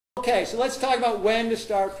Okay, so let's talk about when to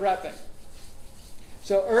start prepping.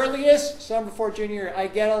 So earliest, summer before junior year. I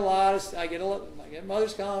get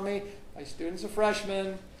mothers calling me. My students are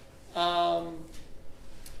freshmen. You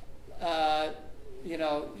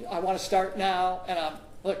know, I want to start now, and I'm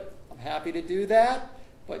happy to do that.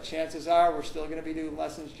 But chances are we're still going to be doing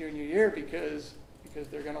lessons junior year because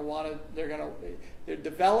they're going to want to. Their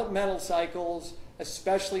developmental cycles,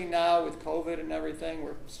 especially now with COVID and everything,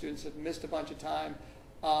 where students have missed a bunch of time.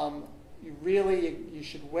 You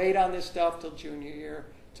should wait on this stuff till junior year,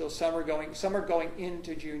 till summer going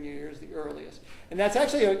into junior year is the earliest. And that's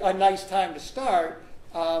actually a nice time to start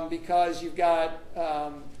because you've got,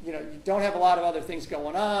 you don't have a lot of other things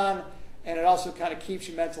going on, and it also kind of keeps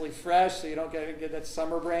you mentally fresh so you don't get that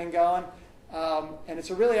summer brain going. And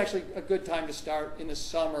it's actually a good time to start in the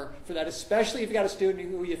summer for that, especially if you've got a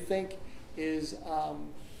student who you think is,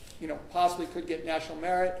 possibly could get national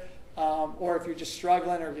merit. Or if you're just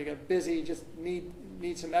struggling, or if you get busy, just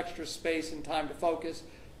need some extra space and time to focus,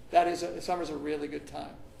 summer's a really good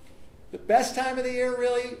time. The best time of the year,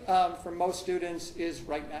 really, for most students is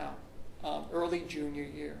right now, early junior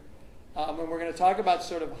year. And we're going to talk about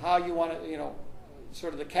sort of how you want to,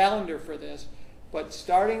 sort of the calendar for this. But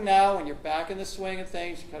starting now, when you're back in the swing of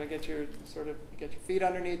things, you kind of get your feet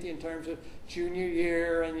underneath you in terms of junior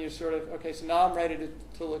year, and you're sort of, okay, so now I'm ready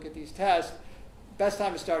to look at these tests. Best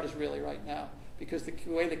time to start is really right now, because the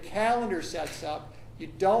way the calendar sets up, you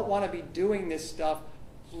don't want to be doing this stuff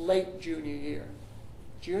late junior year.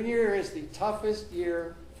 Junior year is the toughest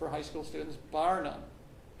year for high school students, bar none,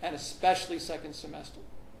 and especially second semester.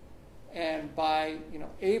 And by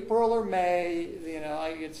April or May,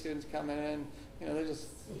 I get students coming in, they're just,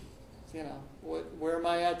 where am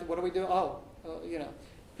I at? What do we do?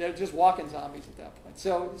 They're just walking zombies at that point.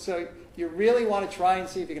 So you really want to try and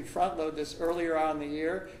see if you can front load this earlier on in the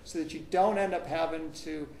year so that you don't end up having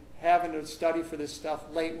to study for this stuff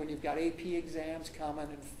late when you've got AP exams coming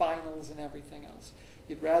and finals and everything else.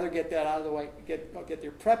 You'd rather get that out of the way, get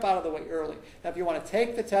your prep out of the way early. Now, if you want to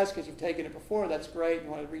take the test because you've taken it before, that's great. You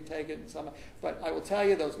want to retake it in summer. But I will tell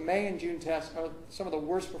you, those May and June tests are some of the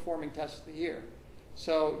worst performing tests of the year.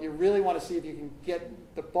 So you really want to see if you can get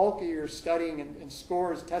the bulk of your studying and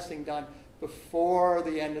scores testing done before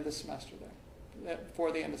the end of the semester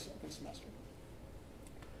before the end of the second semester.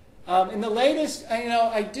 In the latest,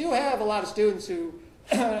 I do have a lot of students who,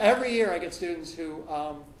 every year I get students who,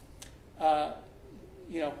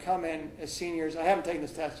 come in as seniors. I haven't taken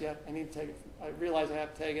this test yet. I need to take it. I realize I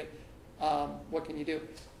have to take it. What can you do?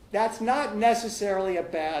 That's not necessarily a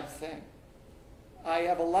bad thing. I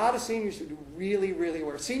have a lot of seniors who do really, really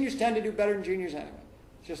well. Seniors tend to do better than juniors anyway.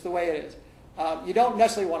 It's just the way it is. You don't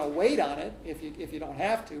necessarily want to wait on it if you don't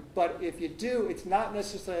have to, but if you do, it's not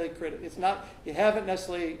necessarily critical. It's not, you haven't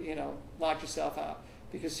necessarily locked yourself out,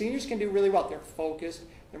 because seniors can do really well. They're focused,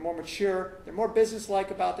 they're more mature, they're more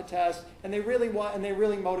businesslike about the test, and they're really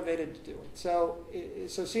motivated to do it. So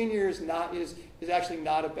senior is actually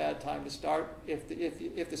not a bad time to start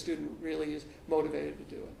if the student really is motivated to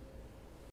do it.